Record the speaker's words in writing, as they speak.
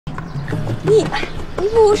你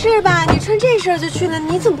不是吧？你穿这身就去了，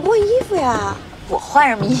你怎么不换衣服呀？我换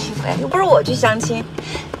什么衣服呀？又不是我去相亲。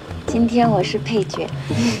今天我是配角。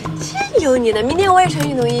真有你的！明天我也穿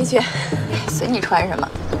运动衣去。随你穿什么。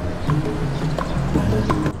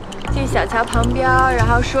去小桥旁边，然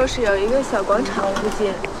后说是有一个小广场附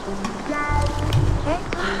近。哎，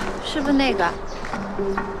是不是那个？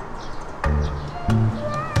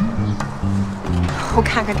我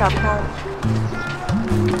看看照片了。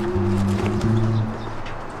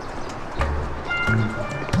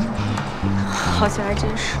好像还真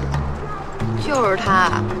是。就是他，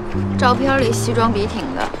照片里西装笔挺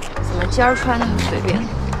的，怎么今儿穿那么随便？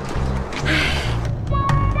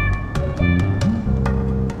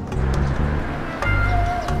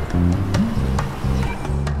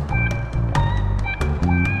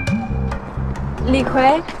李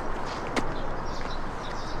逵，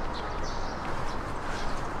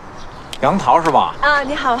杨桃是吧？啊，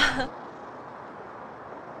你好。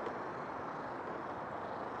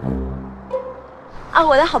啊，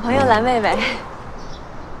我的好朋友蓝薇薇。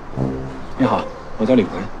你好，我叫李逵。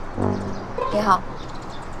你好。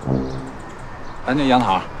哎，那杨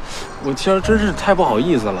桃，我今儿真是太不好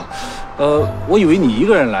意思了。我以为你一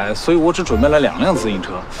个人来，所以我只准备了2辆自行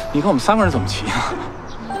车。你看我们3个人怎么骑啊？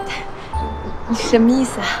你什么意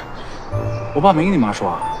思啊？我爸没跟你妈说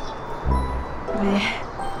啊？没。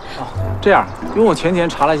哦，这样，因为我前天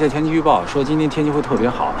查了一下天气预报，说今天天气会特别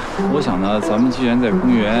好。我想呢，咱们既然在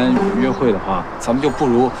公园约会的话，咱们就不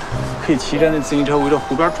如可以骑着那自行车围着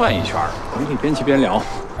湖边转一圈，我们可以边骑边聊。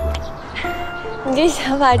你这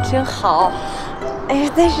想法真好。哎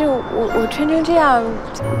呀，但是我穿成这样，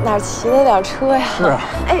哪骑得了车呀？是啊。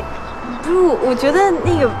哎，不是，我觉得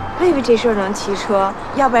那个薇薇这事儿能骑车，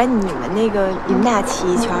要不然你们俩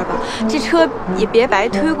骑一圈吧，这车也别白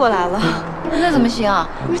推过来了。那怎么行啊？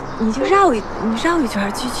不是，你就绕一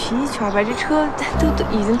圈，去骑一圈吧，这车都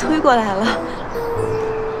已经推过来了。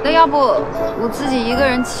那要不我自己一个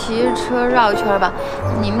人骑着车绕一圈吧，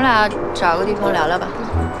你们俩找个地方聊聊吧。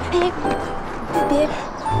哎，别。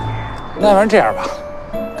那要不然这样吧，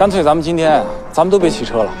干脆咱们今天咱们都别骑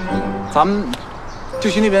车了，咱们就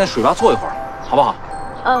去那边的水坝坐一会儿，好不好？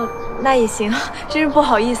嗯，那也行，真是不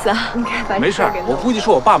好意思啊。你看，把没事，我估计是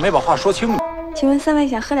我爸没把话说清楚。请问3位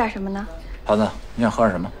想喝点什么呢？桃子，你想喝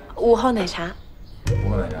点什么？5号奶茶。5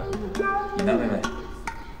号奶茶。你呢，妹妹？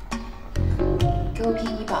给我瓶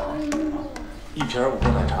怡宝吧。1瓶5号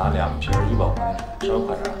奶茶，2瓶怡宝矿泉水，稍微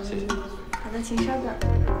快点，谢谢。好的，请稍等。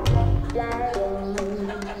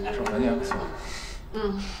手环境不错。嗯。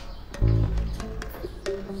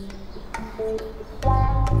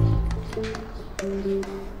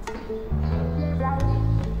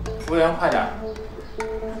服务员，快点。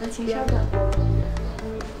好的，请稍等。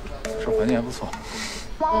手环境还不错。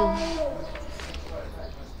嗯。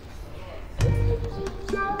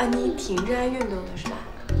啊，你挺热爱运动的是吧？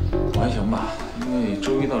我还行吧，因为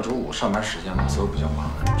周1到周5上班时间嘛，所以比较忙，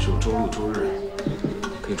只有周6、周日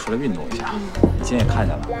可以出来运动一下。你今天也看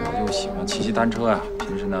见了，我就喜欢骑单车呀。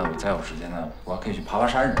平时呢，我再有时间呢，我还可以去爬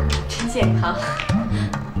山什么的。真健康。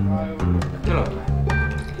对了，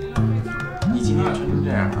你今天穿成这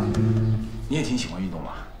样，你也挺喜欢运动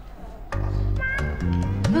吧？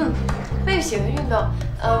嗯，薇薇喜欢运动，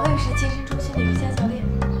薇薇是健身中心的瑜伽教练。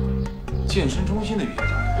健身中心的瑜伽教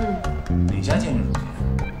练？嗯。哪家健身中心？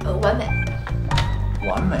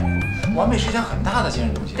完美。完美是一家很大的健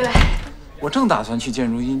身中心。对。我正打算去健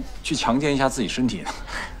身中心去强健一下自己身体呢。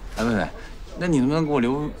哎，薇薇，那你能不能给我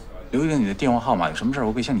留一个你的电话号码？有什么事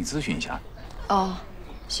我可以向你咨询一下。哦，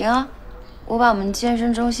行啊，我把我们健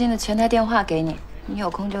身中心的前台电话给你，你有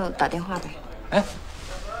空就打电话呗。哎，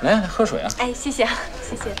来喝水啊！哎，谢谢，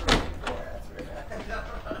谢谢，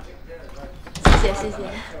谢谢。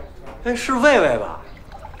哎，是薇薇吧？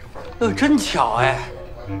哟，真巧哎！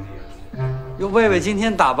哟，薇薇今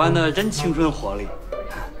天打扮的真青春活力。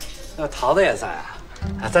那桃子也在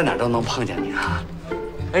啊，在哪儿都能碰见你啊。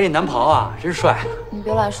哎，你男朋友啊，真帅。你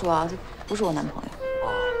别乱说啊，这不是我男朋友。哦。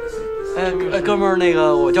哎，哥们儿，那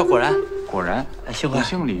个我叫果然。果然，哎，姓何？我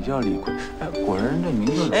姓李，叫李逵。哎，果然这名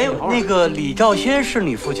字。哎，那个李兆先是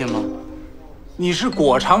你父亲吗？你是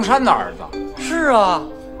果长山的儿子？是啊。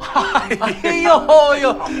哎呦，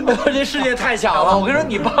我这世界太小了！我跟你说，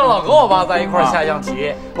你爸老跟我爸在一块儿下象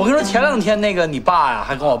棋。我跟你说，前2天那个你爸呀，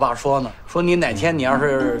还跟我爸说呢，说你哪天你要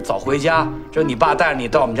是早回家，就你爸带着你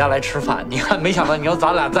到我们家来吃饭。你看，没想到你说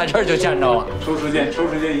咱俩在这儿就见着了。抽时间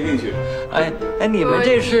一定去。哎，你们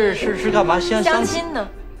这是干嘛？相亲呢？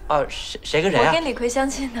啊，谁跟谁啊？我跟李逵相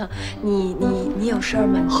亲呢。你有事儿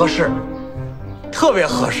吗？合适。特别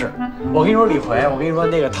合适，我跟你说李逵，我跟你说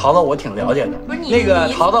那个桃子我挺了解的，不是你那个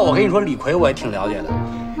桃子，我跟你说李逵我也挺了解的，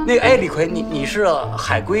那个，哎，李逵，你是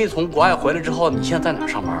海归从国外回来之后，你现在在哪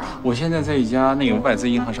上班啊？我现在在一家那个外资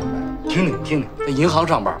银行上班。听听，在银行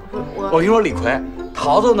上班。我跟你说，李逵，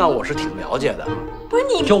桃子呢，我是挺了解的。不是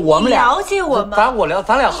你，就我们俩了解我吗？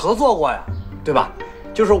咱俩合作过呀，对吧？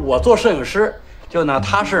就是我做摄影师，就呢，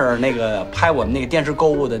她是那个拍我们那个电视购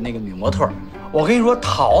物的那个女模特。我跟你说，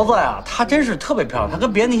桃子呀，她真是特别漂亮，她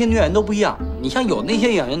跟别的那些女演员都不一样。你像有那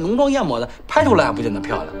些演员浓妆艳抹的，拍出来还不见得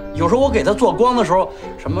漂亮。有时候我给她做光的时候，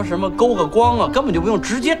什么勾个光啊，根本就不用，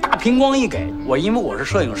直接大屏光一给我，因为我是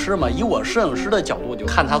摄影师嘛，以我摄影师的角度就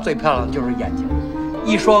看她最漂亮的就是眼睛，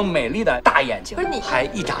一双美丽的大眼睛，还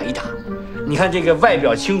一眨一眨。你看这个外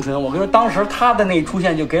表清纯，我跟你说，当时她的那一出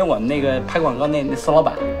现就给我们那个拍广告那四老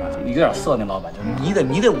板，有点色那老板，就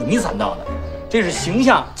迷得五迷三道的。这是形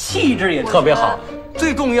象气质也特别好，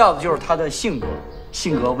最重要的就是他的性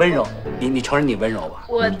格温柔。你承认你温柔吧？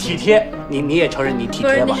我体贴，你也承认你体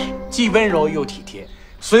贴吧？既温柔又体贴，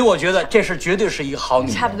所以我觉得这是绝对是一个好女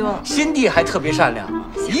人，差不多，心地还特别善良，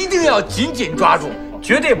一定要紧紧抓住，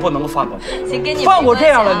绝对不能放过她。行，跟你放过这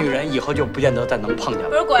样的女人，以后就不见得再能碰见了。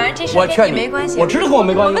不是，果然这事我劝你没关系。我知道跟我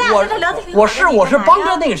没关系，我是帮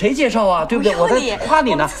着那个谁介绍啊，对不对？我在夸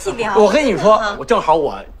你呢。我跟你说，我正好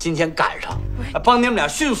我今天赶上，帮你们俩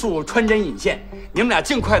迅速穿针引线，你们俩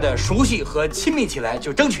尽快的熟悉和亲密起来，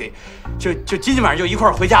就争取，就今天晚上就一块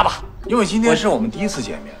儿回家吧。因为今天是我们第一次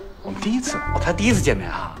见面，我们第一次，才第一次见面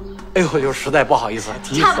啊。哎呦，就实在不好意思，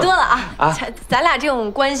差不多了啊！咱俩这种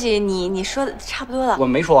关系，你说的差不多了。我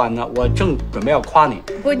没说完呢，我正准备要夸你，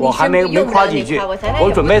我还没夸几句，我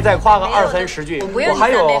准备再夸个20-30句，我还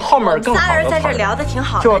有后面更好的。仨人在这聊的挺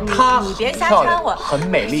好的，就是她你别瞎掺和，很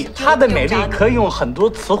美丽，她的美丽可以用很多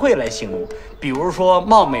词汇来形容，比如说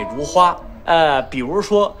貌美如花，比如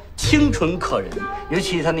说清纯可人，尤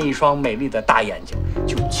其她那一双美丽的大眼睛，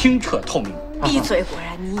就清澈透明。闭嘴！果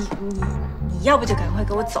然你要不就赶快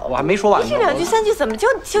给我走！我还没说完呢。这2句3句怎么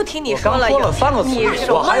就听你说了？我刚说了3个词，你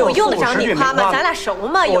熟吗？我用得着你夸吗？咱俩熟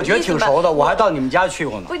吗？我觉得挺熟的，我还到你们家去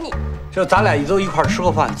过呢。不是你，就咱俩都一块吃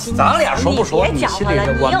过饭，咱俩熟不熟？你心里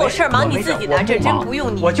的，你有事忙你自己的，这真不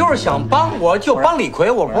用你。我就是想帮，我就帮李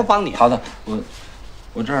逵，我不帮你。好的，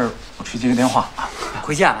我这儿去接个电话啊，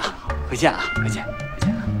回见啊，回见啊，回见，回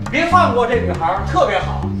见。别放过这女孩，特别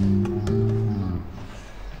好。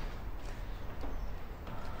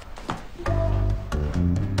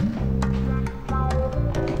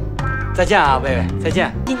再见啊，薇薇，再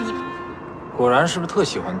见。你果然是不是特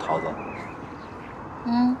喜欢桃子？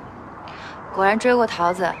果然追过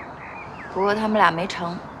桃子，不过他们俩没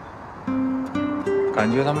成。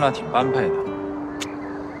感觉他们俩挺般配的，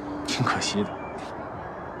挺可惜的。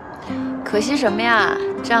可惜什么呀？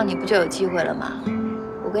这样你不就有机会了吗？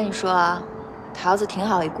我跟你说啊，桃子挺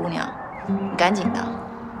好一姑娘，你赶紧的。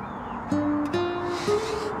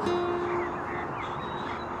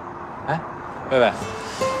哎，薇薇。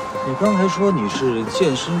你刚才说你是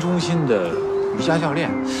健身中心的瑜伽教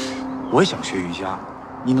练，我也想学瑜伽，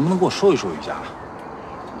你能不能给我说一说瑜伽？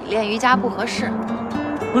你练瑜伽不合适。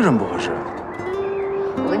为什么不合适？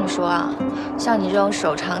我跟你说啊，像你这种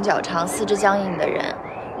手长脚长、四肢僵硬的人，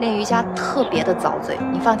练瑜伽特别的遭罪，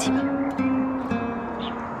你放弃吧。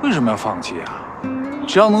为什么要放弃啊？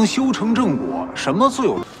只要能修成正果，什么罪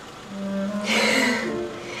有？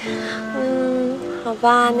好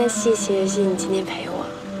吧，那谢谢你今天陪我。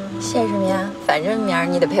谢什么呀？反正明儿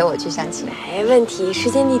你得陪我去相亲。没问题，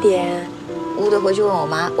时间地点，我得回去问我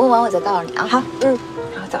妈，问完我再告诉你啊。好，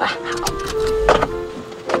走吧。好，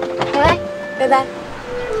拜拜，拜拜。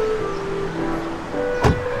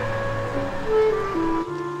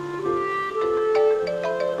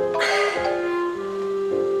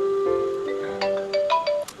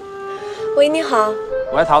喂，你好。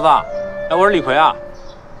喂，桃子，哎，我是李逵啊。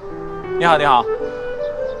你好，你好。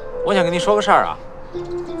我想跟你说个事儿啊。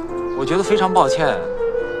我觉得非常抱歉，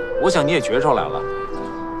我想你也觉出来了，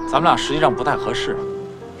咱们俩实际上不太合适。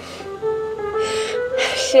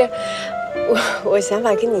是，我想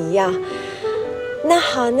法跟你一样。那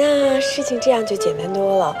好，那事情这样就简单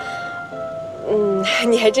多了。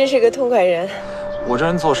你还真是个痛快人。我这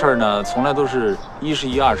人做事呢，从来都是1是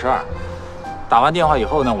1，2是2。打完电话以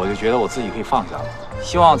后呢，我就觉得我自己可以放下了。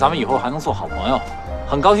希望咱们以后还能做好朋友。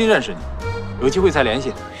很高兴认识你，有机会再联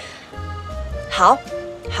系。好，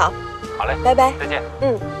好嘞，拜拜，再见。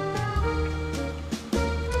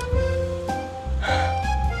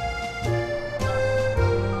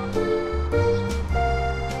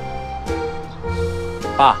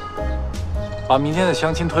爸，把明天的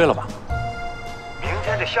相亲推了吧。明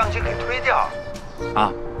天的相亲给推掉？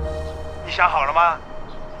啊？你想好了吗？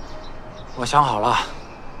我想好了，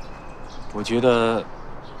我觉得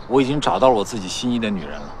我已经找到了我自己心仪的女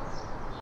人了。